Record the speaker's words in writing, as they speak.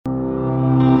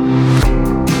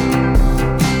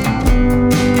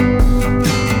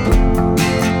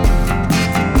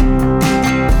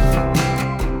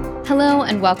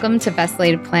welcome to Best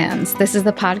Laid Plans. This is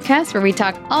the podcast where we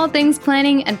talk all things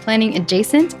planning and planning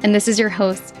adjacent, and this is your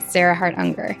host, Sarah Hart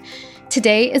Unger.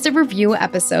 Today is a review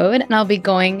episode, and I'll be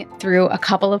going through a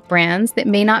couple of brands that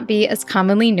may not be as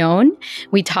commonly known.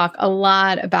 We talk a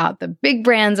lot about the big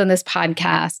brands on this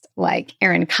podcast, like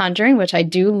Erin Condren, which I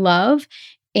do love,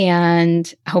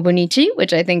 and Hobonichi,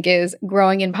 which I think is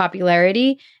growing in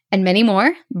popularity, and many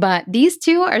more. But these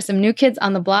two are some new kids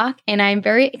on the block, and I'm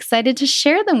very excited to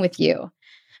share them with you.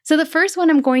 So the first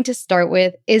one I'm going to start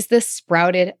with is the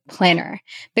Sprouted Planner.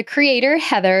 The creator,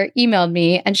 Heather, emailed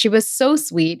me, and she was so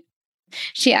sweet.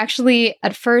 She actually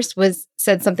at first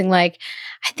said something like,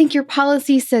 I think your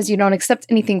policy says you don't accept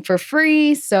anything for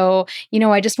free. So,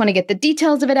 I just want to get the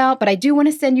details of it out, but I do want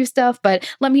to send you stuff,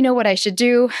 but let me know what I should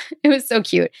do. It was so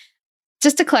cute.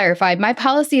 Just to clarify, my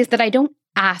policy is that I don't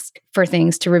ask for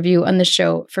things to review on the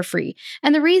show for free.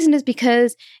 And the reason is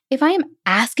because if I am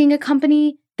asking a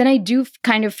company, then I do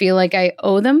kind of feel like I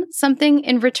owe them something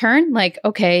in return. Like,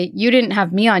 okay, you didn't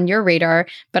have me on your radar,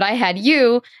 but I had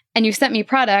you and you sent me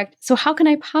product. So how can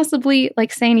I possibly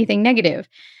say anything negative?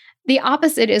 The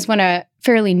opposite is when a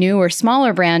fairly new or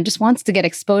smaller brand just wants to get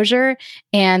exposure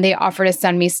and they offer to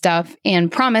send me stuff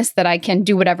and promise that I can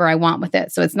do whatever I want with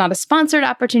it. So it's not a sponsored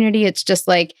opportunity. It's just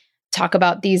like, talk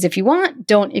about these if you want,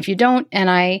 don't if you don't. And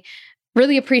I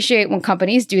really appreciate when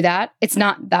companies do that. It's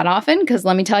not that often because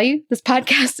let me tell you, this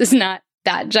podcast is not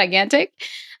that gigantic.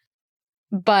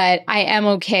 But I am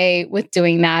okay with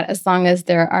doing that as long as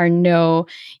there are no,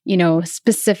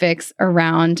 specifics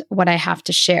around what I have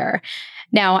to share.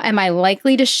 Now, am I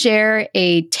likely to share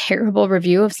a terrible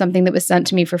review of something that was sent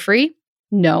to me for free?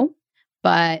 No.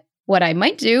 But what I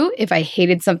might do if I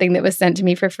hated something that was sent to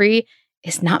me for free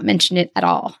is not mention it at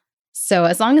all. So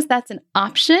as long as that's an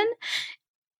option,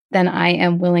 then I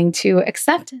am willing to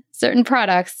accept certain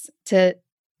products to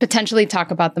potentially talk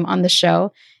about them on the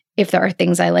show if there are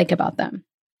things I like about them.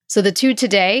 So the two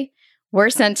today were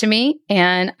sent to me,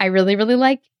 and I really, really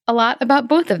like a lot about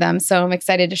both of them. So I'm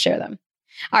excited to share them.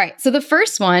 All right. So the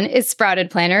first one is Sprouted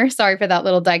Planner. Sorry for that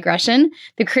little digression.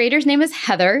 The creator's name is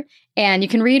Heather, and you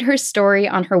can read her story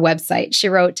on her website. She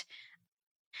wrote,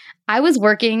 I was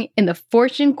working in the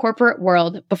Fortune corporate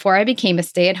world before I became a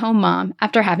stay-at-home mom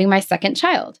after having my second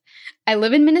child. I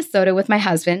live in Minnesota with my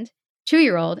husband,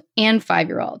 2-year-old, and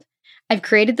 5-year-old. I've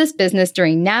created this business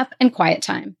during nap and quiet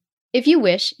time. If you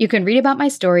wish, you can read about my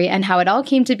story and how it all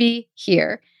came to be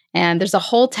here. And there's a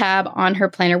whole tab on her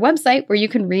planner website where you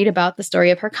can read about the story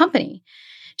of her company.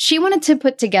 She wanted to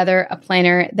put together a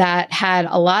planner that had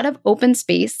a lot of open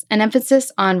space, an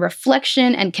emphasis on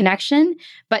reflection and connection,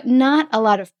 but not a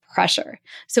lot of pressure.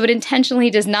 So it intentionally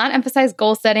does not emphasize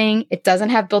goal setting. It doesn't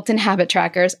have built-in habit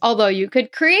trackers, although you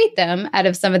could create them out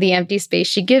of some of the empty space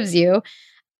she gives you.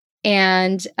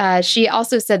 And she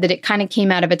also said that it kind of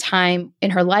came out of a time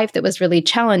in her life that was really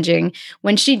challenging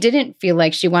when she didn't feel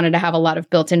like she wanted to have a lot of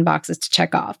built-in boxes to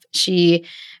check off. She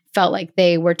felt like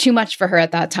they were too much for her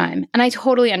at that time. And I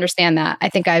totally understand that. I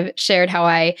think I've shared how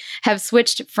I have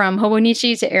switched from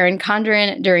Hobonichi to Erin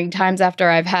Condren during times after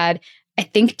I've had, I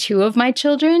think, 2 of my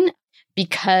children,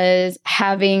 because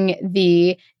having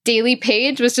the daily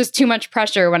page was just too much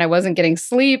pressure when I wasn't getting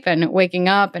sleep and waking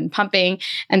up and pumping.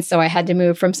 And so I had to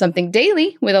move from something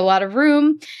daily with a lot of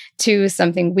room to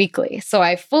something weekly. So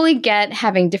I fully get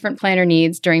having different planner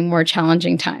needs during more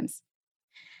challenging times.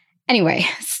 Anyway,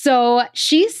 so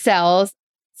she sells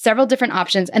several different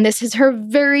options, and this is her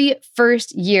very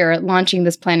first year launching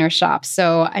this planner shop.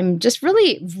 So I'm just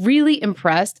really, really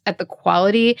impressed at the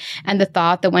quality and the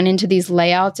thought that went into these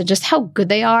layouts and just how good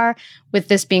they are with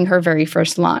this being her very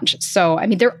first launch. So,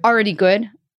 they're already good.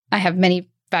 I have many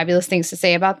fabulous things to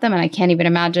say about them, and I can't even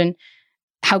imagine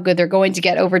how good they're going to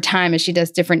get over time as she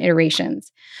does different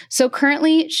iterations. So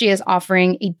currently, she is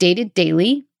offering a dated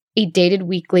daily, a dated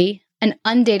weekly, an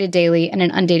undated daily, and an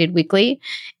undated weekly.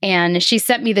 And she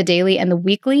sent me the daily and the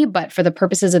weekly, but for the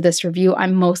purposes of this review,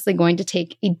 I'm mostly going to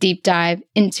take a deep dive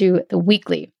into the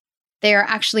weekly. They are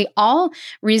actually all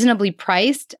reasonably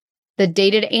priced. The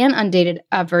dated and undated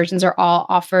versions are all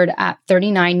offered at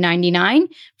 $39.99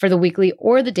 for the weekly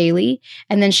or the daily.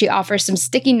 And then she offers some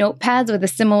sticky notepads with a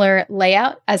similar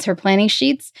layout as her planning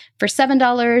sheets for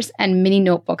 $7 and mini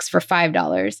notebooks for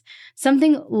 $5.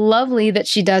 Something lovely that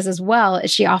she does as well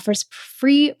is she offers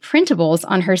free printables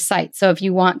on her site. So if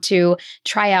you want to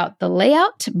try out the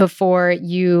layout before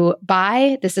you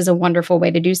buy, this is a wonderful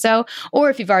way to do so. Or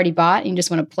if you've already bought and you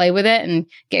just want to play with it and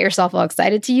get yourself all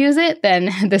excited to use it, then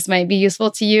this might be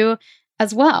useful to you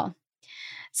as well.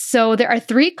 So there are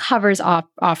 3 covers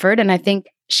offered, and I think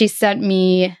she sent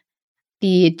me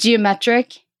the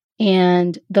geometric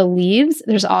and the leaves.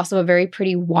 There's also a very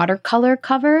pretty watercolor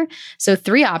cover. So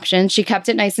 3 options. She kept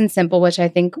it nice and simple, which I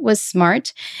think was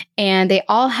smart. And they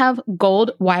all have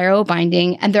gold wire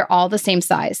binding and they're all the same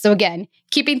size. So again,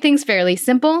 keeping things fairly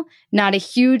simple, not a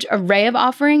huge array of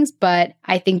offerings, but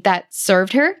I think that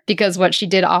served her because what she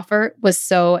did offer was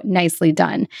so nicely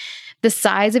done. The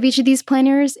size of each of these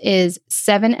planners is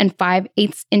 7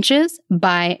 5/8 inches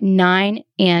by 9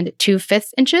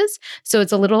 2/5 inches. So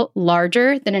it's a little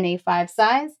larger than an A5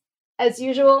 size. As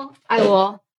usual, I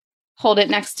will hold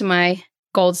it next to my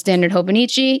gold standard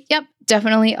Hobonichi. Yep,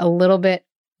 definitely a little bit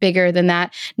bigger than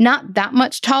that. Not that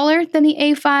much taller than the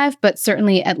A5, but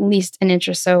certainly at least an inch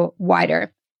or so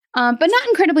wider. But not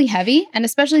incredibly heavy, and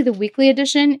especially the weekly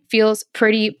edition feels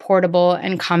pretty portable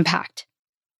and compact.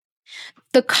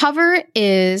 The cover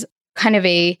is kind of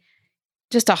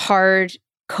just a hard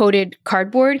coated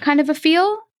cardboard kind of a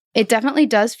feel. It definitely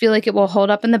does feel like it will hold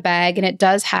up in the bag, and it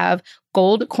does have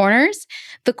gold corners.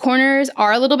 The corners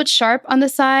are a little bit sharp on the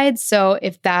sides, so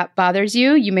if that bothers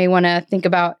you, you may want to think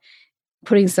about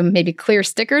putting some maybe clear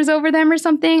stickers over them or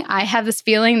something. I have this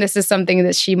feeling this is something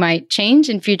that she might change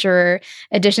in future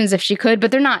editions if she could,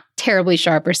 but they're not terribly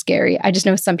sharp or scary. I just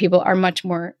know some people are much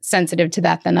more sensitive to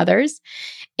that than others.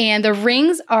 And the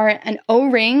rings are an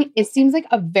O-ring. It seems like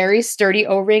a very sturdy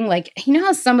O-ring. Like, you know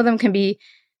how some of them can be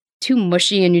too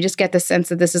mushy and you just get the sense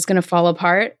that this is going to fall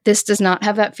apart? This does not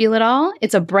have that feel at all.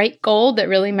 It's a bright gold that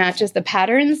really matches the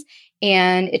patterns,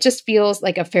 and it just feels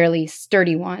like a fairly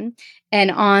sturdy one.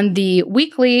 And on the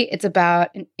weekly, it's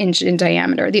about an inch in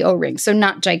diameter, the O-ring, so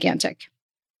not gigantic.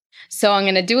 So I'm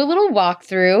going to do a little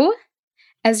walkthrough.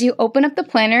 As you open up the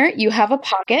planner, you have a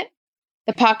pocket.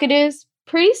 The pocket is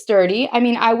pretty sturdy. I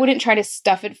mean, I wouldn't try to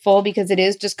stuff it full because it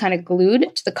is just kind of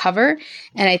glued to the cover.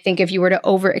 And I think if you were to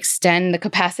overextend the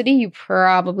capacity, you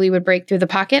probably would break through the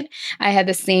pocket. I had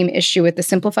the same issue with the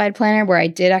simplified planner where I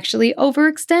did actually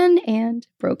overextend and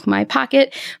broke my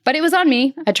pocket, but it was on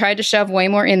me. I tried to shove way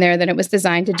more in there than it was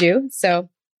designed to do. So,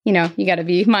 you got to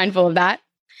be mindful of that.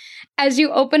 As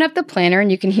you open up the planner, and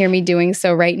you can hear me doing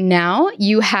so right now,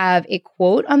 you have a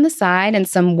quote on the side and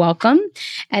some welcome.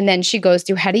 And then she goes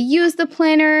through how to use the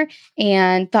planner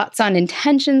and thoughts on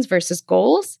intentions versus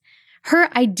goals.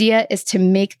 Her idea is to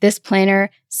make this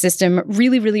planner system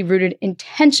really, really rooted in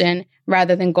intention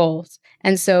rather than goals.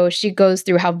 And so she goes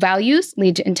through how values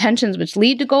lead to intentions, which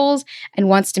lead to goals, and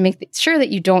wants to make sure that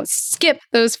you don't skip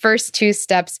those first 2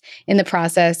 steps in the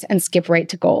process and skip right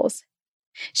to goals.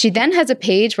 She then has a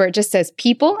page where it just says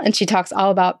people, and she talks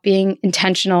all about being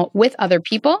intentional with other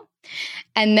people.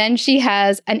 And then she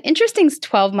has an interesting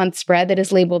 12-month spread that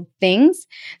is labeled things.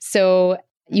 So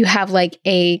you have like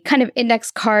a kind of index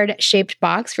card shaped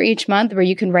box for each month where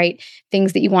you can write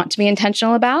things that you want to be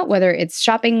intentional about, whether it's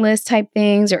shopping list type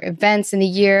things or events in the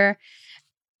year.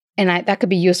 And that could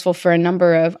be useful for a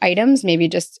number of items, maybe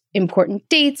just important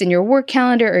dates in your work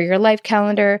calendar or your life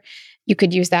calendar. You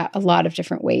could use that a lot of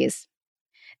different ways.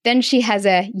 Then she has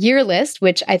a year list,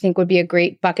 which I think would be a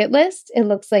great bucket list. It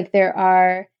looks like there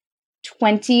are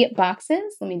 20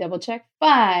 boxes. Let me double check.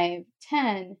 5,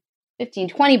 10, 15,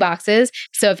 20 boxes.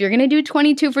 So if you're going to do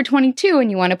 22 for 22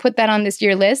 and you want to put that on this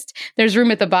year list, there's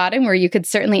room at the bottom where you could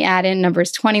certainly add in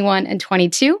numbers 21 and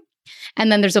 22.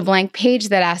 And then there's a blank page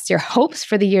that asks your hopes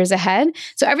for the years ahead.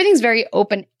 So everything's very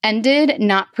open-ended,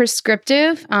 not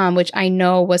prescriptive, which I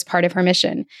know was part of her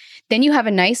mission. Then you have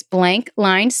a nice blank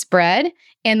line spread,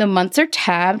 and the months are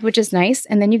tabbed, which is nice.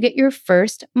 And then you get your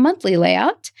first monthly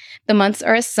layout. The months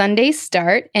are a Sunday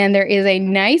start, and there is a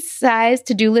nice size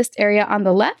to-do list area on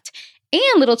the left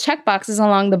and little check boxes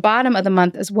along the bottom of the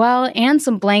month as well, and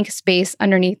some blank space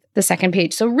underneath the second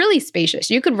page. So really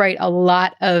spacious. You could write a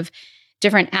lot of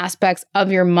different aspects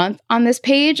of your month on this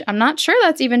page. I'm not sure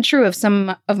that's even true of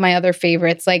some of my other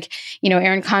favorites. Like,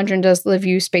 Erin Condren does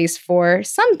review space for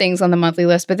some things on the monthly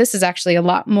list, but this is actually a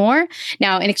lot more.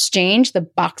 Now, in exchange, the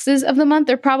boxes of the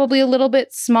month are probably a little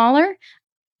bit smaller,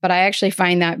 but I actually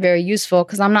find that very useful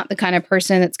because I'm not the kind of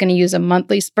person that's going to use a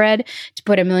monthly spread to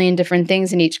put a million different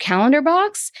things in each calendar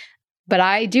box. But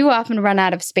I do often run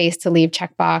out of space to leave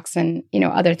checkbox and,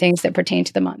 other things that pertain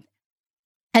to the month.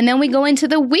 And then we go into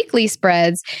the weekly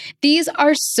spreads. These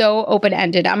are so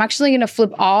open-ended. I'm actually going to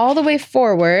flip all the way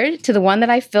forward to the one that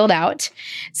I filled out.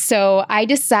 So I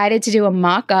decided to do a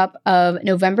mock-up of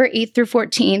November 8th through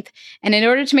 14th. And in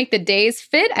order to make the days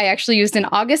fit, I actually used an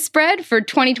August spread for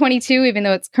 2022, even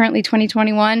though it's currently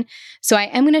 2021. So I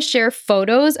am going to share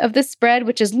photos of this spread,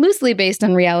 which is loosely based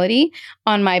on reality,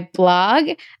 on my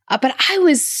blog. But I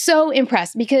was so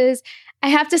impressed because I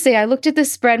have to say, I looked at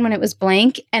this spread when it was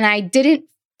blank and I didn't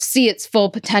see its full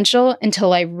potential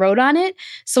until I wrote on it.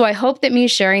 So I hope that me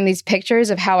sharing these pictures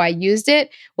of how I used it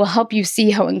will help you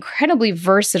see how incredibly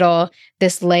versatile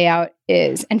this layout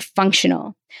is and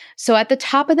functional. So at the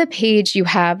top of the page, you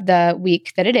have the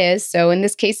week that it is. So in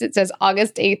this case, it says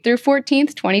August 8th through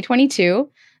 14th, 2022.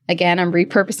 Again, I'm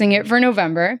repurposing it for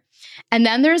November. And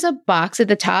then there's a box at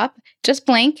the top, just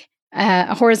blank,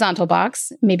 a horizontal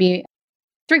box, maybe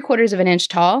 3/4 of an inch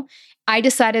tall. I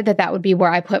decided that that would be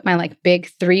where I put my big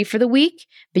 3 for the week,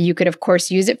 but you could of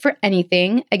course use it for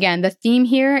anything. Again, the theme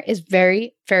here is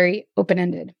very, very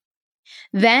open-ended.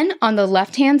 Then on the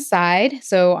left-hand side,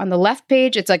 so on the left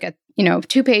page, it's like a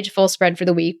 2-page full spread for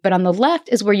the week, but on the left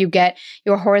is where you get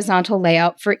your horizontal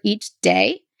layout for each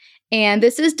day. And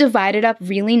this is divided up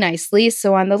really nicely.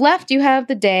 So on the left, you have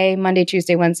the day, Monday,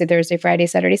 Tuesday, Wednesday, Thursday, Friday,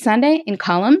 Saturday, Sunday in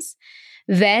columns.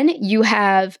 Then you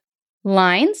have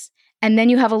lines, and then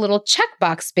you have a little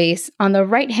checkbox space on the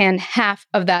right-hand half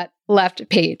of that left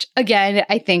page. Again,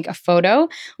 I think a photo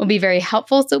will be very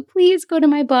helpful. So please go to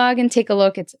my blog and take a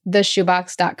look. It's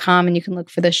theshoebox.com, and you can look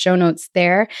for the show notes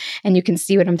there and you can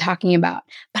see what I'm talking about.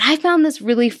 But I found this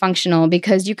really functional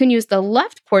because you can use the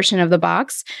left portion of the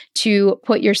box to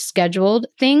put your scheduled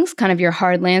things, kind of your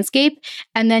hard landscape,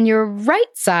 and then your right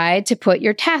side to put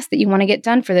your tasks that you want to get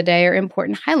done for the day or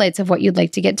important highlights of what you'd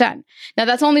like to get done. Now,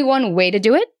 that's only one way to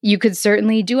do it. You could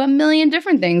certainly do a million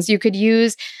different things. You could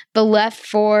use the left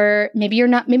for maybe you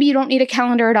don't need a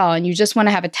calendar at all and you just want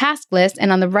to have a task list.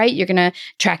 And on the right, you're going to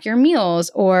track your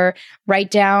meals or write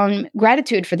down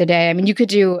gratitude for the day. I mean, you could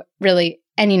do really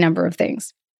any number of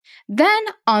things. Then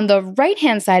on the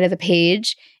right-hand side of the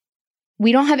page,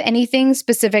 we don't have anything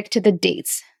specific to the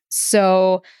dates.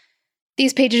 So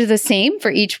these pages are the same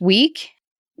for each week,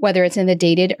 whether it's in the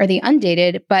dated or the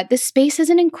undated, but this space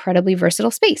is an incredibly versatile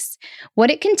space.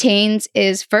 What it contains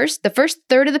is the first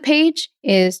third of the page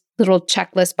is little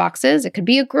checklist boxes. It could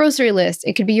be a grocery list.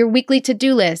 It could be your weekly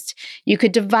to-do list. You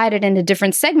could divide it into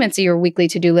different segments of your weekly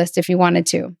to-do list if you wanted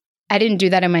to. I didn't do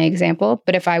that in my example,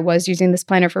 but if I was using this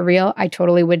planner for real, I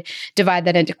totally would divide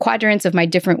that into quadrants of my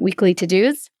different weekly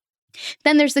to-dos.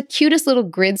 Then there's the cutest little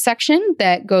grid section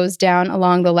that goes down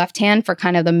along the left hand for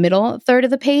kind of the middle third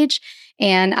of the page.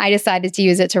 And I decided to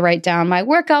use it to write down my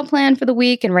workout plan for the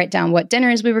week and write down what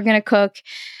dinners we were going to cook.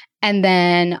 And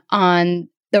then on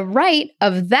the right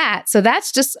of that, so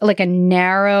that's just like a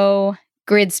narrow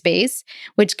grid space,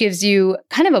 which gives you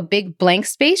kind of a big blank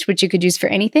space, which you could use for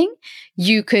anything.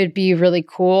 You could be really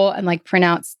cool and print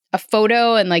out a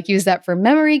photo and use that for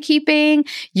memory keeping.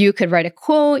 You could write a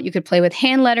quote. You could play with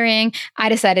hand lettering. I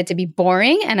decided to be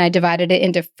boring and I divided it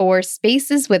into 4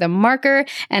 spaces with a marker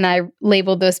and I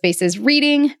labeled those spaces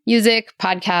reading, music,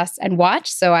 podcasts, and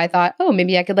watch. So I thought,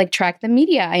 maybe I could track the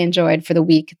media I enjoyed for the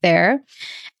week there.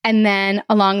 And then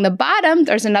along the bottom,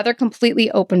 there's another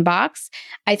completely open box.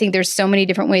 I think there's so many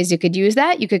different ways you could use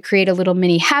that. You could create a little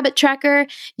mini habit tracker.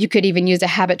 You could even use a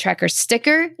habit tracker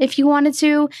sticker if you wanted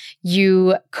to.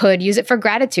 You could use it for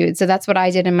gratitude. So that's what I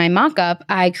did in my mock-up.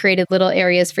 I created little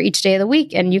areas for each day of the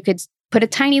week, and you could put a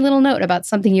tiny little note about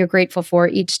something you're grateful for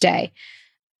each day.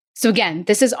 So again,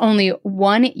 this is only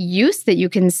one use that you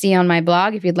can see on my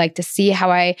blog if you'd like to see how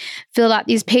I fill out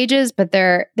these pages, but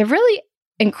they're really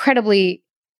incredibly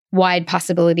wide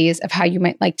possibilities of how you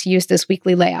might like to use this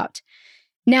weekly layout.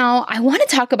 Now, I want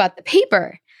to talk about the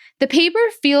paper. The paper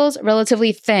feels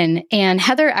relatively thin, and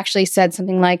Heather actually said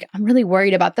something like, I'm really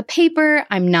worried about the paper.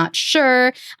 I'm not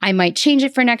sure. I might change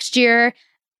it for next year.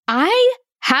 I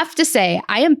have to say,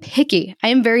 I am picky. I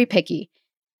am very picky.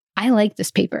 I like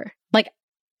this paper,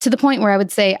 to the point where I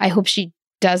would say, I hope she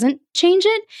doesn't change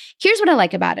it. Here's what I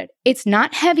like about it. It's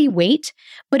not heavyweight,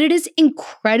 but it is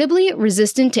incredibly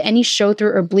resistant to any show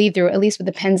through or bleed through, at least with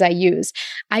the pens I use.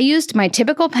 I used my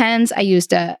typical pens. I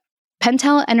used a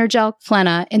Pentel Energel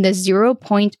Plena in the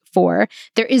 0.4.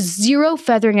 There is zero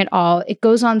feathering at all. It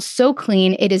goes on so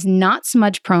clean. It is not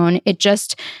smudge prone. It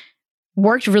just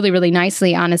worked really, really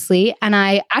nicely, honestly. And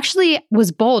I actually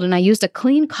was bold and I used a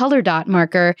clean color dot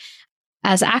marker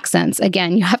as accents.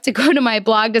 Again, you have to go to my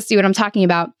blog to see what I'm talking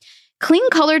about. Clean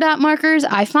color dot markers,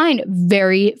 I find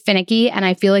very finicky, and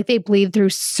I feel like they bleed through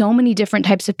so many different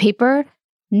types of paper.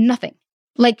 Nothing.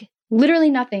 Literally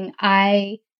nothing.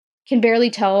 I can barely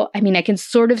tell. I mean, I can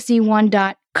sort of see one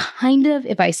dot kind of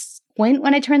if I squint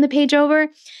when I turn the page over,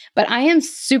 but I am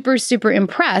super, super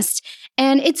impressed.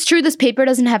 And it's true, this paper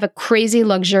doesn't have a crazy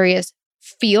luxurious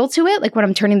feel to it, when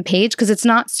I'm turning the page, because it's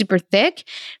not super thick,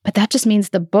 but that just means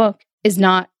the book is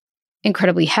not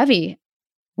incredibly heavy,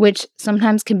 which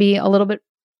sometimes can be a little bit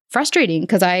frustrating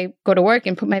because I go to work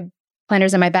and put my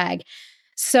planners in my bag.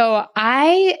 So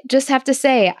I just have to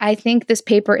say, I think this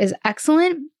paper is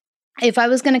excellent. If I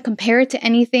was going to compare it to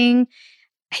anything,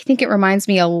 I think it reminds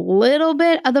me a little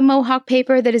bit of the Mohawk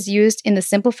paper that is used in the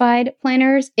simplified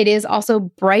planners. It is also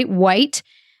bright white,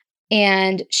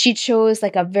 and she chose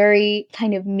like a very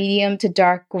kind of medium to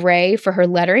dark gray for her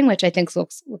lettering, which I think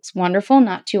looks wonderful,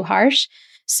 not too harsh.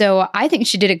 So I think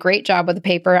she did a great job with the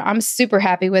paper. I'm super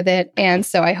happy with it. And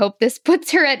so I hope this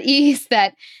puts her at ease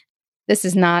that this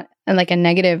is not like a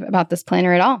negative about this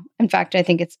planner at all. In fact, I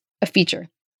think it's a feature.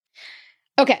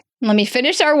 Okay, let me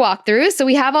finish our walkthrough. So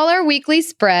we have all our weekly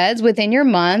spreads within your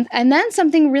month. And then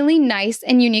something really nice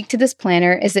and unique to this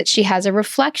planner is that she has a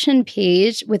reflection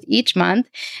page with each month,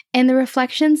 and the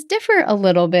reflections differ a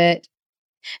little bit.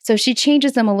 So she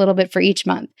changes them a little bit for each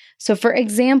month. So for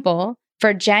example,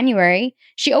 for January,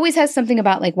 she always has something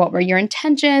about like, what were your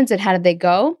intentions and how did they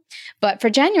go? But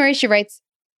for January, she writes,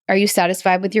 are you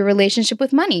satisfied with your relationship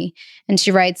with money? And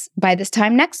she writes, by this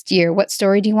time next year, what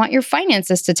story do you want your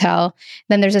finances to tell?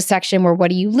 Then there's a section where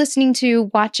what are you listening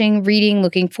to, watching, reading,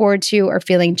 looking forward to, or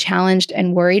feeling challenged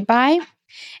and worried by?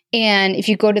 And if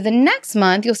you go to the next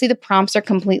month, you'll see the prompts are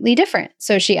completely different.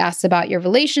 So she asks about your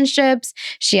relationships.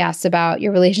 She asks about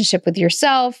your relationship with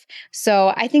yourself.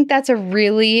 So I think that's a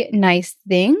really nice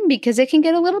thing because it can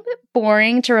get a little bit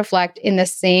boring to reflect in the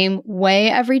same way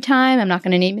every time. I'm not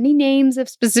going to name any names of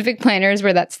specific planners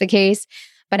where that's the case,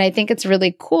 but I think it's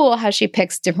really cool how she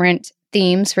picks different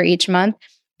themes for each month.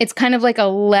 It's kind of like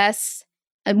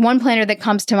one planner that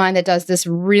comes to mind that does this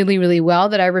really, really well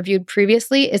that I reviewed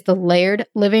previously is the Layered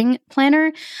Living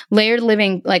planner. Layered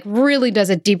Living like really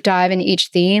does a deep dive in each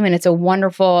theme, and it's a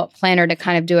wonderful planner to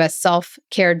kind of do a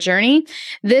self-care journey.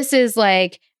 This is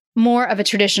like more of a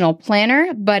traditional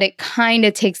planner, but it kind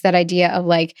of takes that idea of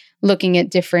like looking at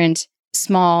different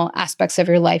small aspects of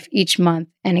your life each month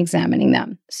and examining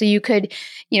them. So you could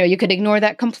ignore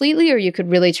that completely, or you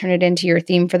could really turn it into your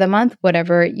theme for the month,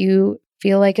 whatever you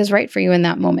feel like is right for you in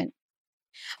that moment.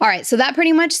 All right, so that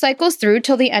pretty much cycles through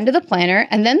till the end of the planner.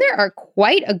 And then there are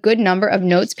quite a good number of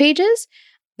notes pages.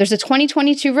 There's a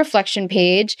 2022 reflection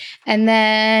page. And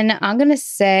then I'm going to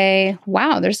say,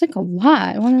 wow, there's like a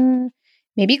lot.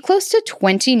 Maybe close to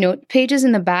 20 note pages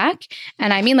in the back.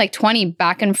 And I mean like 20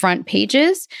 back and front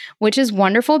pages, which is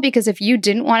wonderful because if you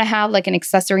didn't want to have like an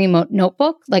accessory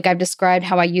notebook, like I've described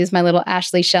how I use my little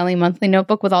Ashley Shelley monthly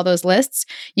notebook with all those lists,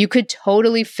 you could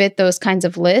totally fit those kinds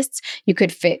of lists. You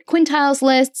could fit quintiles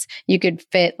lists. You could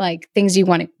fit like things you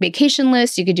want, vacation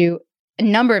lists. You could do a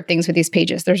number of things with these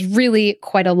pages. There's really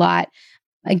quite a lot.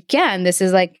 Again, this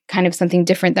is like kind of something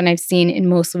different than I've seen in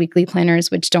most weekly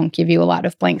planners, which don't give you a lot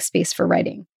of blank space for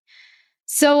writing.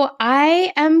 So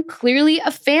I am clearly a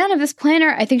fan of this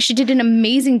planner. I think she did an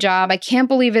amazing job. I can't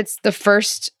believe it's the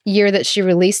first year that she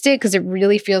released it because it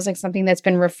really feels like something that's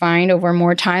been refined over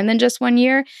more time than just 1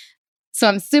 year. So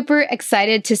I'm super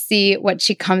excited to see what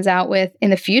she comes out with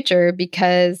in the future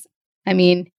because, I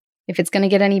mean, if it's going to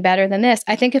get any better than this,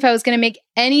 I think if I was going to make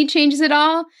any changes at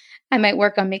all, I might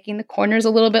work on making the corners a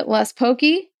little bit less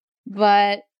pokey,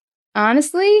 but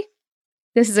honestly,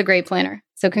 this is a great planner.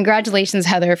 So congratulations,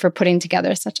 Heather, for putting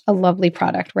together such a lovely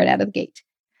product right out of the gate.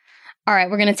 All right,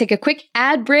 we're going to take a quick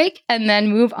ad break and then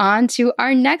move on to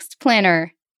our next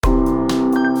planner.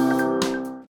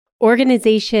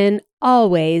 Organization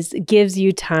always gives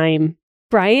you time.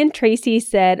 Brian Tracy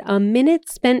said a minute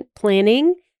spent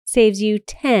planning saves you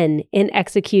 10 in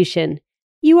execution.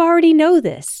 You already know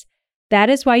this. That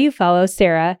is why you follow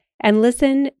Sarah and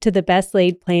listen to the Best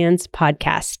Laid Plans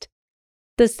podcast.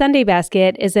 The Sunday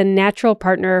Basket is a natural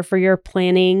partner for your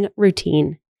planning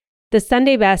routine. The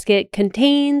Sunday Basket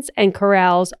contains and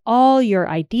corrals all your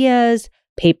ideas,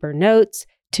 paper notes,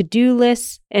 to-do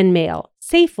lists, and mail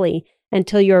safely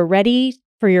until you're ready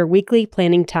for your weekly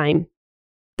planning time.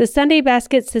 The Sunday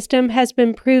Basket system has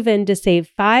been proven to save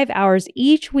 5 hours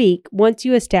each week once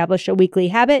you establish a weekly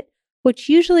habit, which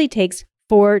usually takes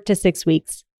 4 to 6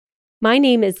 weeks. My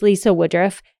name is Lisa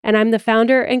Woodruff, and I'm the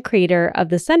founder and creator of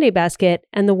the Sunday Basket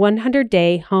and the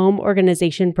 100-Day Home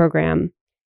Organization Program.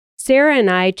 Sarah and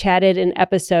I chatted in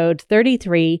episode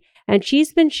 33, and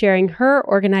she's been sharing her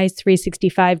Organized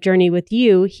 365 journey with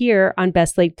you here on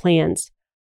Best Laid Plans.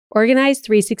 Organized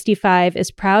 365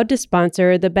 is proud to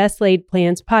sponsor the Best Laid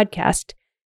Plans podcast.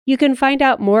 You can find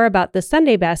out more about the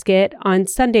Sunday Basket on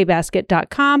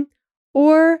sundaybasket.com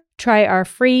or try our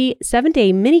free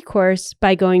 7-day mini course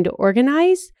by going to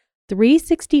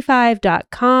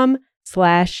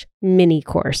organize365.com/mini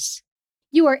course.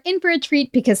 You are in for a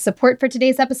treat because support for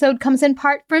today's episode comes in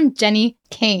part from Jenni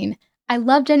Kayne. I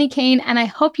love Jenni Kayne and I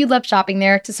hope you love shopping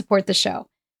there to support the show.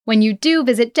 When you do,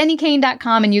 visit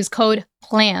jennikayne.com and use code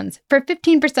PLANS for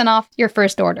 15% off your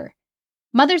first order.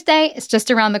 Mother's Day is just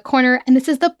around the corner, and this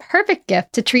is the perfect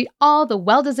gift to treat all the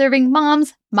well-deserving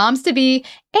moms, moms-to-be,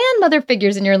 and mother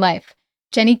figures in your life.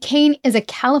 Jenni Kayne is a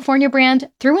California brand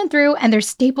through and through, and their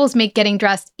staples make getting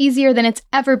dressed easier than it's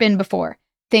ever been before.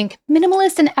 Think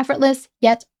minimalist and effortless,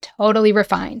 yet totally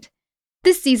refined.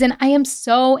 This season, I am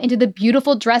so into the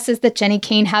beautiful dresses that Jenni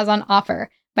Kayne has on offer.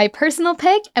 My personal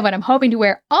pick, and what I'm hoping to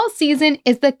wear all season,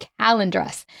 is the Callan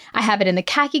dress. I have it in the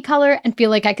khaki color and feel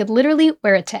like I could literally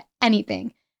wear it to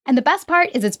anything. And the best part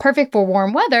is it's perfect for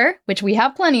warm weather, which we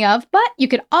have plenty of, but you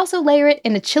could also layer it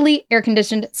in a chilly,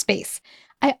 air-conditioned space.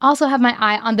 I also have my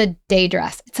eye on the day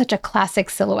dress. It's such a classic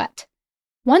silhouette.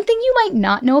 One thing you might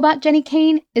not know about Jenni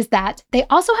Kayne is that they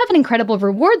also have an incredible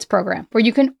rewards program where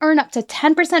you can earn up to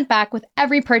 10% back with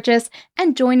every purchase,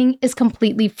 and joining is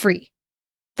completely free.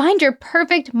 Find your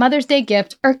perfect Mother's Day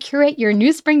gift or curate your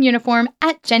new spring uniform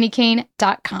at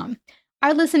jennikayne.com.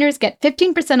 Our listeners get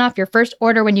 15% off your first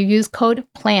order when you use code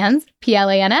PLANS,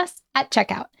 P-L-A-N-S, at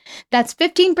checkout. That's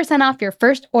 15% off your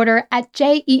first order at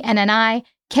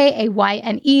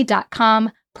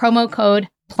JENNIKAYNE.com, promo code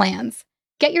PLANS.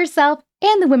 Get yourself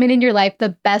and the women in your life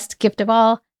the best gift of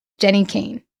all, Jenni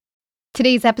Kayne.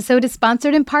 Today's episode is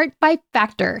sponsored in part by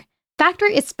Factor. Factor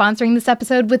is sponsoring this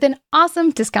episode with an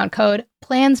awesome discount code,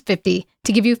 PLANS50,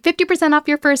 to give you 50% off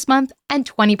your first month and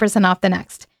 20% off the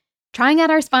next. Trying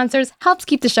out our sponsors helps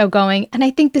keep the show going, and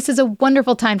I think this is a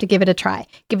wonderful time to give it a try,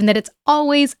 given that it's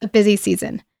always a busy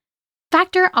season.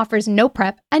 Factor offers no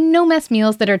prep and no mess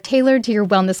meals that are tailored to your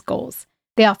wellness goals.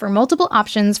 They offer multiple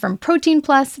options from Protein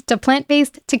Plus to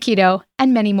plant-based to keto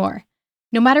and many more.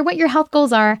 No matter what your health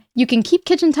goals are, you can keep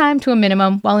kitchen time to a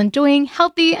minimum while enjoying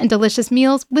healthy and delicious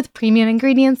meals with premium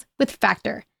ingredients with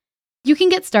Factor. You can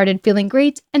get started feeling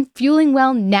great and fueling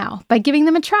well now by giving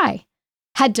them a try.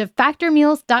 Head to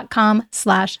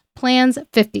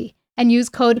factormeals.com/plans50 and use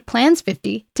code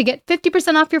PLANS50 to get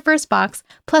 50% off your first box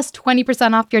plus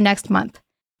 20% off your next month.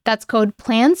 That's code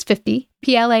PLANS50,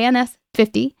 P-L-A-N-S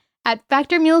 50, at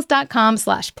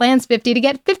factormeals.com/plans50 to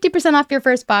get 50% off your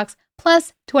first box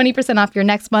plus 20% off your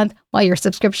next month while your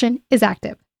subscription is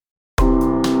active.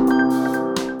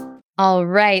 All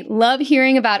right. Love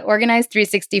hearing about Organize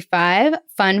 365.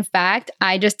 Fun fact,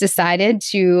 I just decided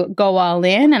to go all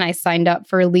in and I signed up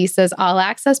for Lisa's All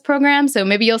Access program. So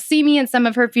maybe you'll see me in some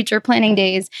of her future planning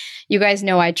days. You guys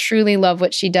know I truly love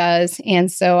what she does.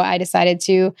 And so I decided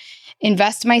to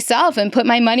invest myself and put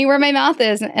my money where my mouth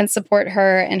is and support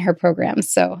her and her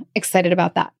programs. So excited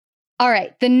about that. All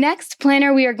right, the next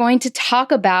planner we are going to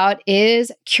talk about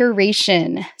is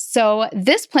Curation. So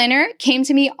this planner came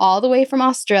to me all the way from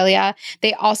Australia.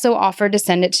 They also offered to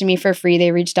send it to me for free.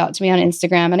 They reached out to me on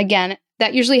Instagram. And again,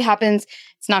 that usually happens.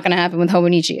 It's not going to happen with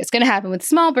Hobonichi. It's going to happen with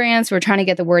small brands who are trying to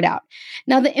get the word out.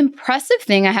 Now, the impressive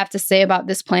thing I have to say about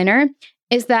this planner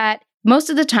is that most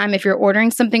of the time, if you're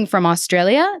ordering something from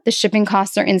Australia, the shipping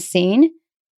costs are insane.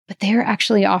 But they're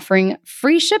actually offering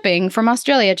free shipping from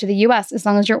Australia to the US as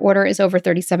long as your order is over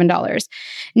 $37.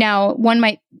 Now, one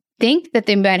might think that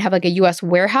they might have like a US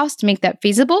warehouse to make that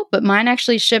feasible, but mine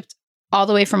actually shipped all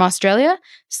the way from Australia.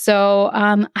 So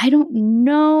I don't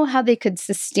know how they could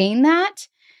sustain that,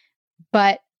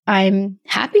 but I'm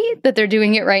happy that they're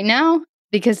doing it right now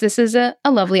because this is a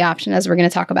lovely option as we're going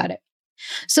to talk about it.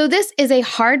 So this is a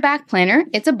hardback planner.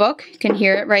 It's a book. You can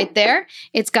hear it right there.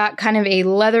 It's got kind of a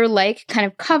leather-like kind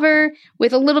of cover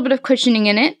with a little bit of cushioning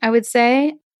in it, I would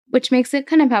say, which makes it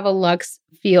kind of have a luxe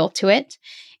feel to it.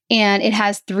 And it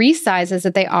has 3 sizes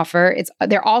that they offer.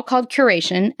 They're all called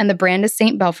Curation, and the brand is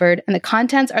St. Belford, and the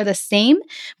contents are the same,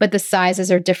 but the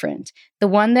sizes are different. The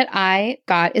one that I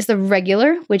got is the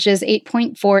regular, which is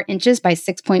 8.4 inches by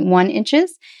 6.1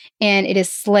 inches, and it is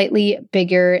slightly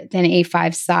bigger than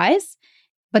A5 size.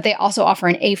 But they also offer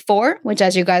an A4, which,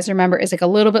 as you guys remember, is like a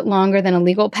little bit longer than a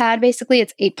legal pad. Basically,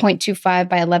 it's 8.25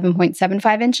 by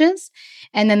 11.75 inches.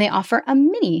 And then they offer a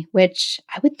mini, which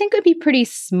I would think would be pretty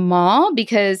small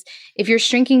because if you're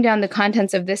shrinking down the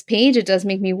contents of this page, it does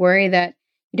make me worry that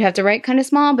you'd have to write kind of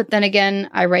small. But then again,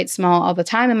 I write small all the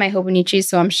time in my Hobonichi,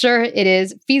 so I'm sure it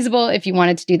is feasible if you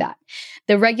wanted to do that.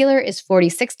 The regular is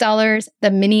 $46,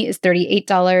 the mini is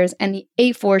 $38, and the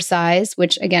A4 size,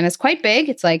 which again is quite big,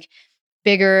 it's like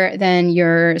bigger than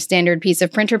your standard piece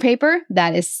of printer paper,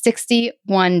 that is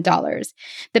 $61.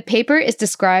 The paper is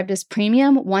described as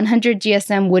premium 100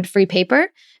 GSM wood-free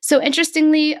paper. So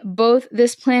interestingly, both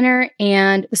this planner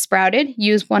and the Sprouted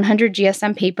use 100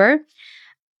 GSM paper.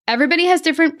 Everybody has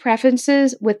different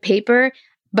preferences with paper,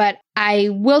 but I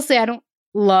will say I don't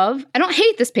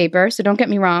hate this paper, so don't get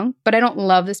me wrong, but I don't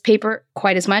love this paper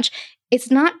quite as much.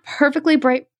 It's not perfectly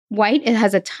bright white. It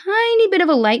has a tiny bit of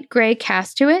a light gray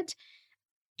cast to it.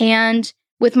 And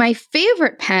With my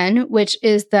favorite pen, which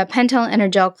is the Pentel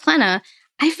Energel Plena,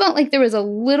 I felt like there was a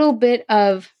little bit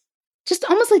of just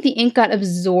almost like the ink got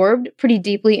absorbed pretty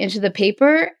deeply into the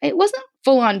paper. It wasn't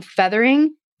full on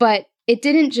feathering, but it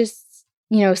didn't just,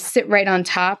 sit right on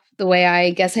top the way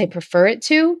I guess I prefer it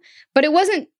to. But it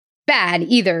wasn't bad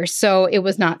either. So it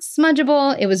was not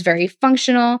smudgeable. It was very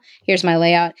functional. Here's my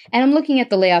layout. And I'm looking at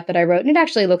the layout that I wrote, and it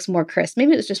actually looks more crisp.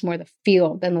 Maybe it was just more the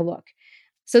feel than the look.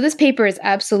 So this paper is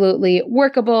absolutely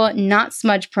workable, not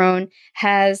smudge prone,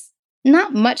 has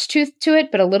not much tooth to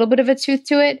it, but a little bit of a tooth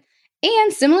to it.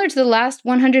 And similar to the last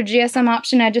 100 GSM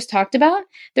option I just talked about,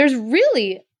 there's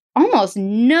really almost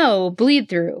no bleed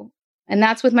through. And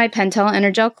that's with my Pentel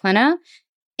Energel Plena,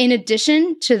 in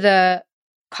addition to the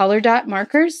color dot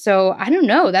markers. So I don't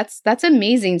know, that's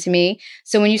amazing to me.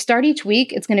 So when you start each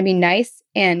week, it's going to be nice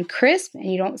and crisp,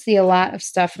 and you don't see a lot of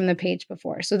stuff from the page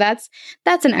before. So that's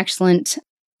an excellent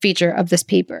feature of this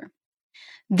paper.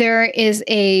 There is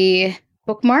a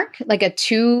bookmark, like a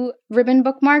 2-ribbon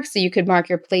bookmark. So you could mark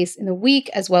your place in the week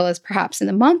as well as perhaps in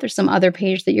the month or some other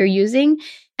page that you're using.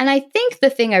 And I think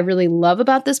the thing I really love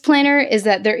about this planner is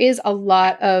that there is a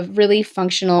lot of really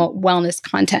functional wellness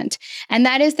content. And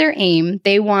that is their aim.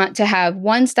 They want to have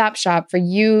one-stop shop for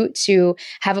you to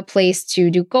have a place to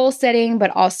do goal setting,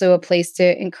 but also a place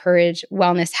to encourage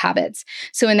wellness habits.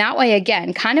 So in that way,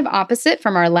 again, kind of opposite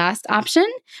from our last option,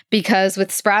 because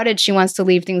with Sprouted, she wants to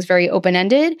leave things very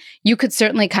open-ended. You could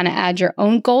certainly kind of add your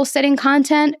own goal setting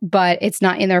content, but it's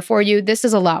not in there for you. This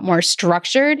is a lot more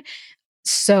structured.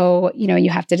 So,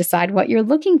 you have to decide what you're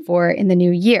looking for in the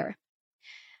new year.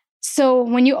 So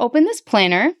when you open this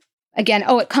planner, again,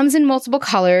 it comes in multiple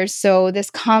colors. So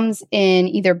this comes in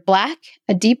either black,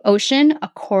 a deep ocean, a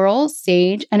coral,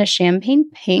 sage, and a champagne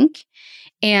pink.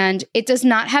 And it does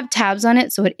not have tabs on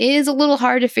it. So it is a little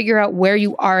hard to figure out where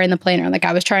you are in the planner. Like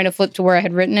I was trying to flip to where I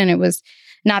had written and it was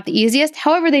not the easiest.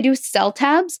 However, they do sell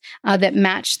tabs that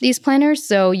match these planners.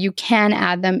 So you can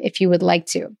add them if you would like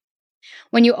to.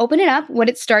 When you open it up, what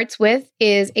it starts with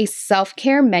is a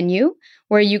self-care menu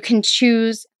where you can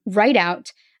choose right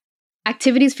out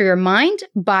activities for your mind,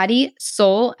 body,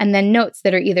 soul, and then notes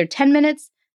that are either 10 minutes,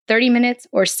 30 minutes,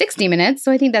 or 60 minutes.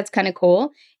 So I think that's kind of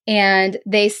cool. And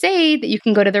they say that you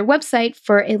can go to their website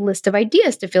for a list of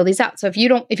ideas to fill these out. So if you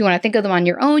want to think of them on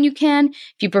your own, you can.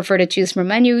 If you prefer to choose from a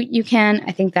menu, you can.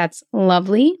 I think that's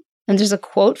lovely. And there's a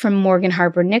quote from Morgan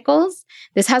Harper Nichols.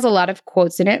 This has a lot of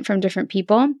quotes in it from different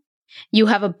people. You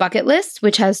have a bucket list,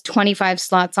 which has 25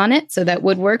 slots on it. So that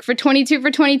would work for 22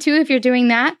 for 22 if you're doing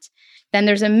that. Then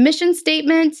there's a mission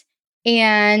statement,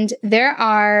 and there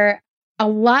are a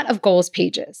lot of goals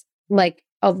pages, like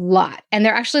a lot. And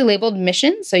they're actually labeled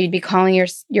missions. So you'd be calling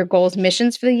your goals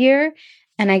missions for the year.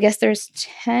 And I guess there's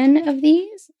 10 of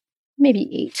these, maybe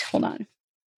 8. Hold on.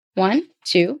 1,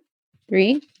 2,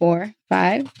 3, 4,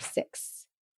 5, 6.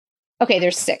 Okay,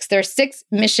 there's 6. There are 6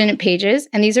 mission pages,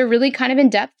 and these are really kind of in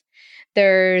depth.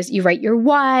 You write your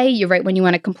why, you write when you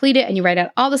want to complete it, and you write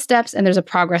out all the steps, and there's a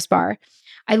progress bar.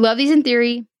 I love these in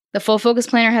theory. The Full Focus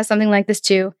Planner has something like this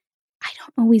too. I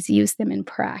don't always use them in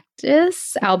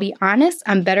practice. I'll be honest.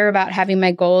 I'm better about having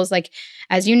my goals,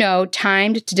 as you know,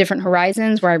 timed to different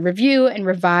horizons where I review and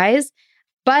revise.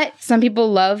 But some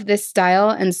people love this style,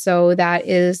 and so that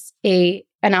is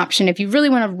an option if you really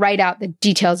want to write out the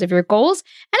details of your goals.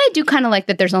 And I do kind of like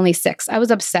that there's only 6. I was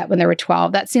upset when there were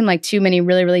 12. That seemed like too many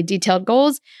really, really detailed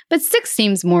goals, but 6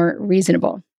 seems more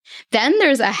reasonable. Then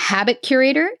there's a habit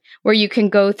curator where you can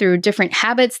go through different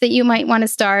habits that you might want to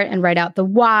start and write out the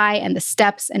why and the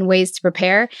steps and ways to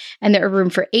prepare. And there are room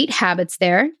for 8 habits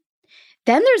there.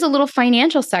 Then there's a little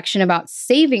financial section about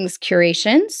savings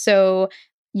curation. So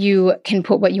you can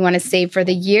put what you want to save for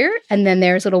the year. And then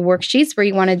there's little worksheets where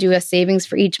you want to do a savings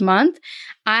for each month.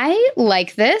 I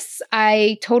like this.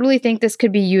 I totally think this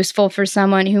could be useful for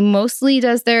someone who mostly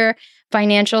does their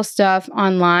financial stuff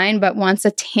online, but wants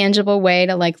a tangible way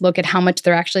to look at how much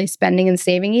they're actually spending and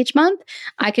saving each month.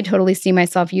 I could totally see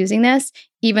myself using this,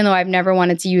 even though I've never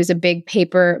wanted to use a big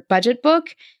paper budget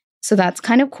book. So that's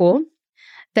kind of cool.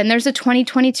 Then there's a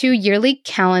 2022 yearly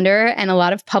calendar and a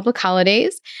lot of public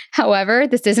holidays. However,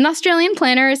 this is an Australian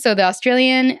planner, so the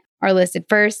Australian are listed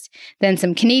first, then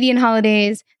some Canadian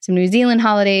holidays, some New Zealand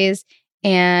holidays,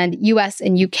 and US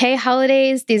and UK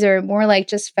holidays. These are more like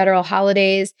just federal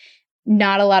holidays,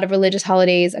 not a lot of religious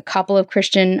holidays, a couple of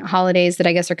Christian holidays that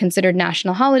I guess are considered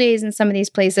national holidays in some of these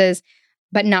places,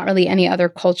 but not really any other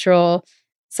cultural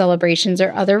celebrations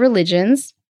or other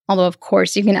religions, although of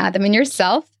course you can add them in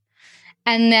yourself.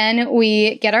 And then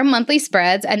we get our monthly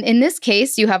spreads. And in this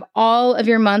case, you have all of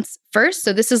your months first.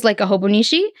 So this is like a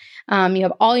Hobonichi. You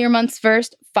have all your months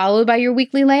first, followed by your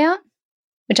weekly layout.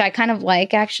 which I kind of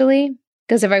like actually,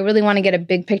 because if I really want to get a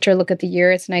big picture look at the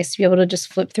year, it's nice to be able to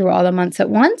just flip through all the months at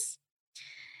once.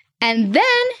 And then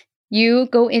you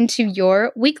go into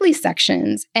your weekly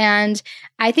sections. And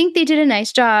I think they did a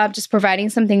nice job just providing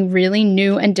something really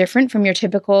new and different from your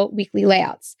typical weekly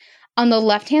layouts. On the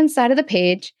left-hand side of the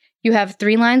page, you have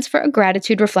 3 lines for a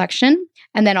gratitude reflection,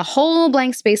 and then a whole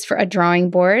blank space for a drawing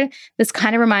board. This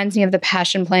kind of reminds me of the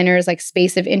Passion Planner's like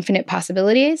space of infinite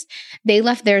possibilities. They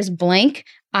left theirs blank.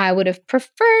 I would have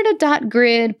preferred a dot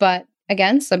grid, but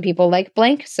again, some people like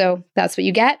blank, so that's what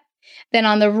you get. Then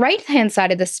on the right-hand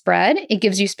side of the spread, it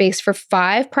gives you space for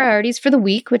 5 priorities for the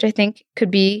week, which I think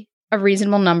could be a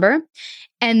reasonable number.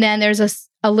 And then there's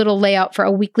a little layout for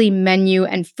a weekly menu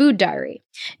and food diary.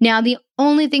 Now, the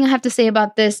only thing I have to say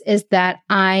about this is that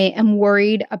I am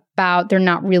worried about there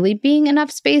not really being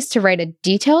enough space to write a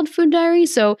detailed food diary.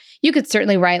 So you could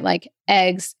certainly write like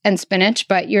eggs and spinach,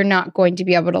 but you're not going to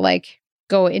be able to like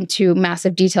go into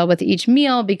massive detail with each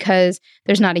meal because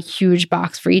there's not a huge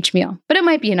box for each meal, but it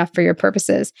might be enough for your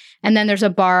purposes. And then there's a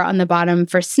bar on the bottom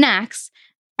for snacks.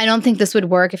 I don't think this would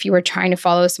work if you were trying to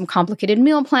follow some complicated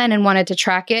meal plan and wanted to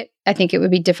track it. I think it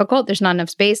would be difficult. There's not enough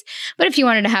space. But if you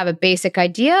wanted to have a basic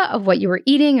idea of what you were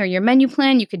eating or your menu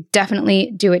plan, you could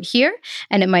definitely do it here.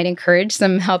 And it might encourage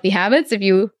some healthy habits if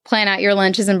you plan out your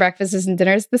lunches and breakfasts and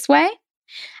dinners this way.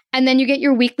 And then you get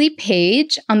your weekly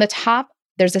page. On the top,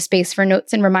 there's a space for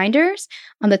notes and reminders.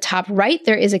 On the top right,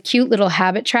 there is a cute little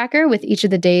habit tracker with each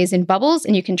of the days in bubbles,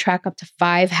 and you can track up to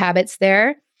 5 habits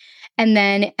there.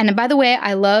 And by the way,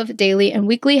 I love daily and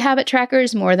weekly habit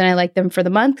trackers more than I like them for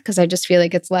the month because I just feel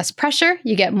like it's less pressure.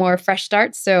 You get more fresh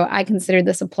starts. So I consider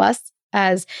this a plus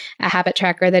as a habit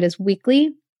tracker that is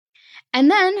weekly.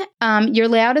 And then your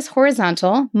layout is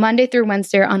horizontal. Monday through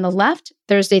Wednesday are on the left.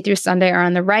 Thursday through Sunday are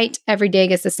on the right. Every day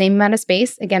gets the same amount of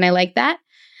space. Again, I like that.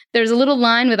 There's a little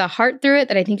line with a heart through it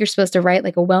that I think you're supposed to write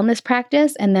like a wellness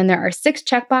practice. And then there are 6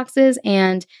 checkboxes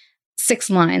and 6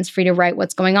 lines for you to write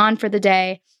what's going on for the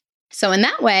day. So in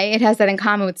that way, it has that in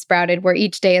common with Sprouted, where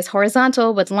each day is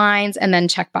horizontal with lines and then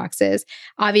checkboxes.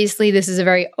 Obviously, this is a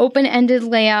very open-ended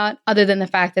layout, other than the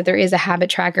fact that there is a habit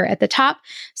tracker at the top.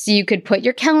 So you could put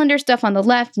your calendar stuff on the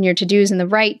left and your to-dos on the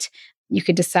right. You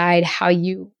could decide how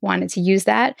you wanted to use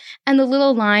that. And the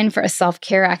little line for a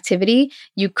self-care activity,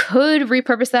 you could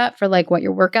repurpose that for like what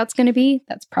your workout's going to be.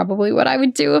 That's probably what I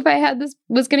would do if I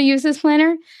was going to use this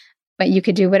planner. But you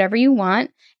could do whatever you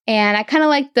want. And I kind of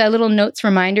like the little notes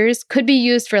reminders could be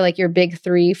used for like your big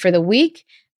 3 for the week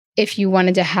if you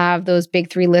wanted to have those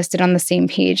big 3 listed on the same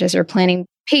page as your planning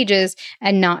pages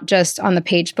and not just on the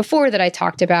page before that I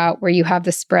talked about where you have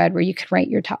the spread where you could write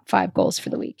your top 5 goals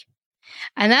for the week.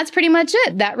 And that's pretty much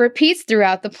it. That repeats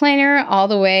throughout the planner all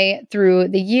the way through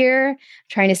the year,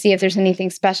 trying to see if there's anything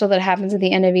special that happens at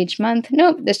the end of each month.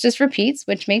 Nope, this just repeats,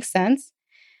 which makes sense.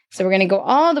 So we're going to go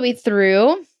all the way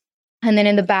through. And then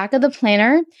in the back of the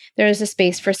planner, there's a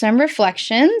space for some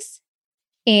reflections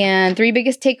and 3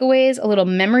 biggest takeaways, a little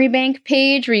memory bank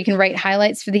page where you can write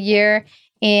highlights for the year,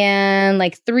 and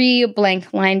like 3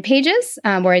 blank line pages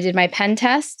where I did my pen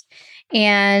test.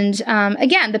 And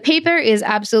again, the paper is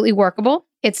absolutely workable.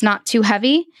 It's not too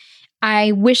heavy.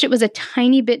 I wish it was a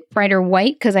tiny bit brighter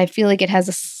white because I feel like it has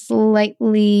a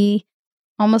slightly,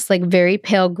 almost like very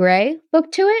pale gray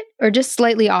look to it, or just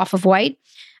slightly off of white.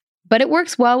 But it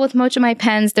works well with most of my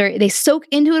pens. They soak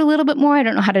into it a little bit more. I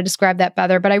don't know how to describe that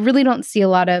better, but I really don't see a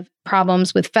lot of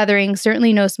problems with feathering,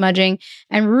 certainly no smudging,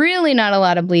 and really not a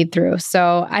lot of bleed through.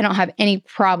 So I don't have any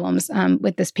problems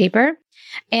with this paper.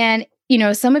 And, you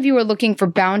know, some of you are looking for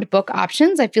bound book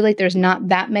options. I feel like there's not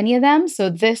that many of them. So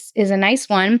this is a nice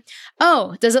one.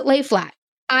 Oh, does it lay flat?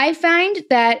 I find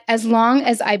that as long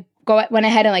as I went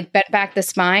ahead and like bent back the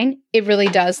spine, it really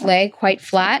does lay quite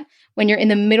flat. When you're in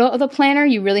the middle of the planner,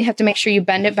 you really have to make sure you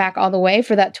bend it back all the way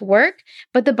for that to work.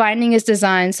 But the binding is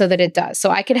designed so that it does. So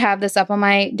I could have this up on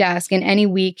my desk in any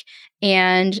week.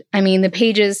 And I mean, the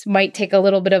pages might take a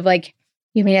little bit of like,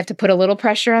 you may have to put a little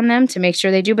pressure on them to make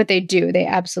sure they do, but they do. They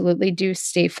absolutely do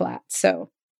stay flat. So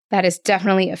that is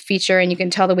definitely a feature. And you can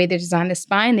tell the way they designed the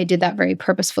spine, they did that very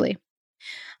purposefully.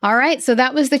 All right. So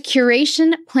that was the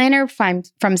Curation Planner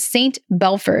from St.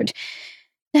 Belford.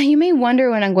 Now, you may wonder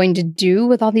what I'm going to do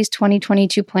with all these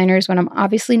 2022 planners when I'm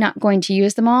obviously not going to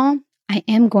use them all. I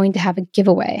am going to have a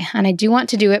giveaway, and I do want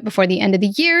to do it before the end of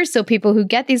the year so people who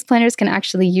get these planners can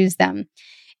actually use them.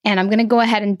 And I'm going to go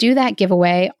ahead and do that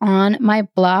giveaway on my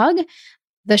blog,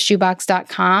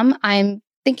 theshoebox.com. I'm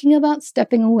thinking about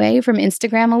stepping away from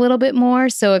Instagram a little bit more.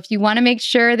 So if you want to make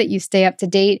sure that you stay up to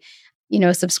date, you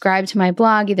know, subscribe to my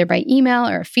blog either by email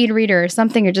or a feed reader or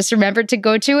something, or just remember to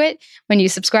go to it when you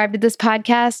subscribe to this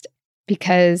podcast,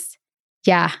 because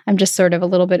yeah, I'm just sort of a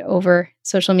little bit over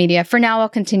social media. For now, I'll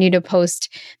continue to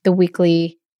post the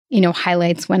weekly,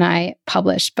 highlights when I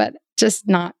publish, but just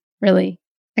not really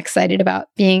excited about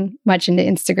being much into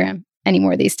Instagram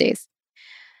anymore these days.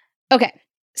 Okay.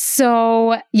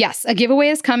 So yes, a giveaway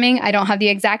is coming. I don't have the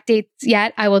exact dates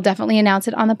yet. I will definitely announce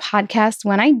it on the podcast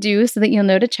when I do so that you'll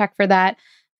know to check for that.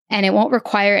 And it won't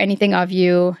require anything of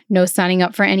you, no signing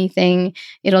up for anything.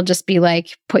 It'll just be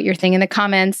like, put your thing in the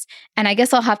comments. And I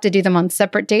guess I'll have to do them on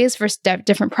separate days for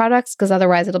different products because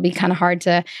otherwise it'll be kind of hard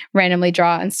to randomly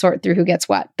draw and sort through who gets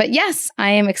what. But yes, I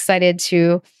am excited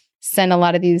to send a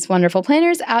lot of these wonderful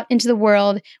planners out into the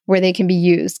world where they can be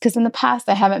used. Because in the past,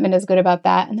 I haven't been as good about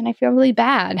that. And then I feel really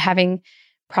bad having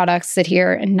products sit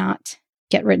here and not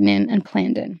get written in and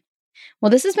planned in.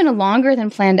 Well, this has been a longer than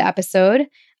planned episode.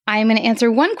 I'm going to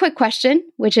answer one quick question,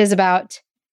 which is about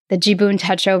the Jibun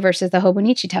Techo versus the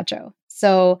Hobonichi Techo.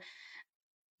 So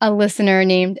a listener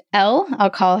named Elle, I'll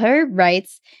call her,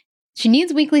 writes, she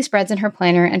needs weekly spreads in her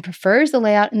planner and prefers the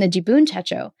layout in the Jibun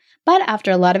Techo. But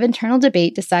after a lot of internal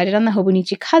debate, decided on the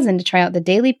Hobonichi Cousin to try out the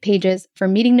daily pages for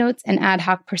meeting notes and ad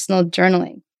hoc personal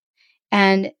journaling.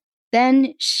 And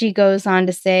then she goes on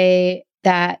to say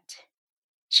that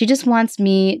she just wants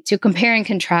me to compare and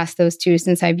contrast those two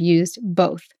since I've used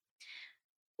both.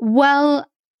 Well,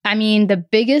 I mean, the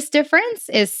biggest difference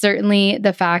is certainly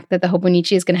the fact that the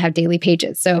Hobonichi is going to have daily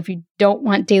pages. So if you don't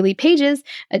want daily pages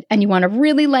and you want a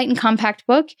really light and compact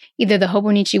book, either the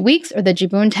Hobonichi Weeks or the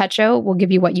Jibun Techo will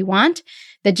give you what you want.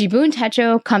 The Jibun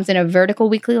Techo comes in a vertical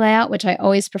weekly layout, which I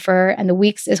always prefer, and the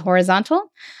Weeks is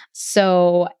horizontal.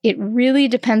 So it really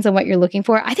depends on what you're looking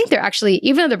for. I think they're actually,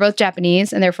 even though they're both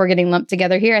Japanese and therefore getting lumped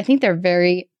together here, I think they're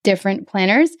very different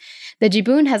planners. The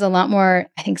Jibun has a lot more,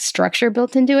 I think, structure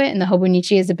built into it, and the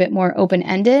Hobonichi is a bit more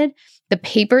open-ended. The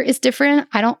paper is different.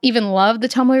 I don't even love the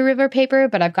Tomoe River paper,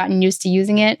 but I've gotten used to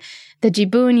using it. The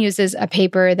Jibun uses a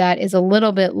paper that is a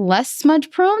little bit less smudge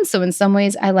prone, so in some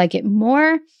ways I like it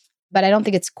more, but I don't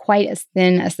think it's quite as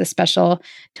thin as the special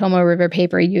Tomoe River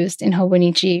paper used in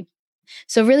Hobonichi.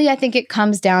 So really, I think it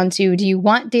comes down to, do you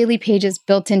want daily pages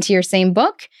built into your same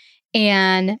book?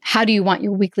 And how do you want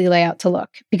your weekly layout to look?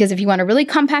 Because if you want a really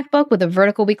compact book with a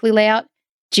vertical weekly layout,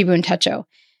 Jibun Techo.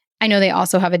 I know they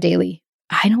also have a daily.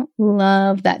 I don't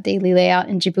love that daily layout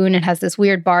in Jibun. It has this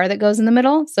weird bar that goes in the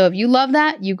middle. So if you love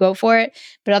that, you go for it.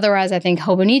 But otherwise, I think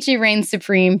Hobonichi reigns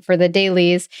supreme for the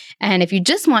dailies. And if you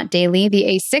just want daily, the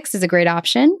A6 is a great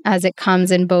option as it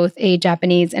comes in both a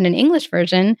Japanese and an English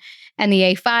version. And the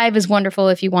A5 is wonderful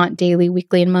if you want daily,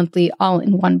 weekly, and monthly all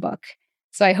in one book.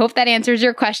 So I hope that answers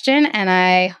your question. And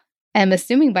I am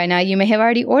assuming by now you may have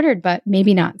already ordered, but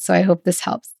maybe not. So I hope this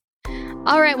helps.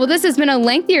 All right. Well, this has been a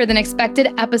lengthier than expected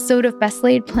episode of Best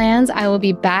Laid Plans. I will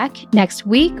be back next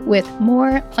week with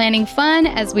more planning fun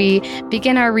as we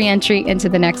begin our re-entry into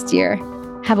the next year.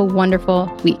 Have a wonderful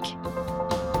week.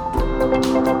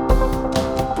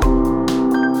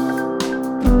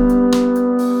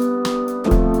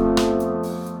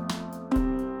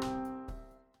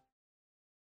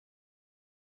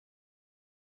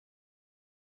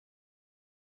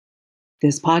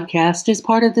 This podcast is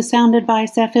part of the Sound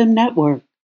Advice FM network.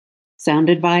 Sound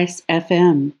Advice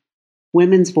FM.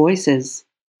 Women's voices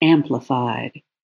amplified.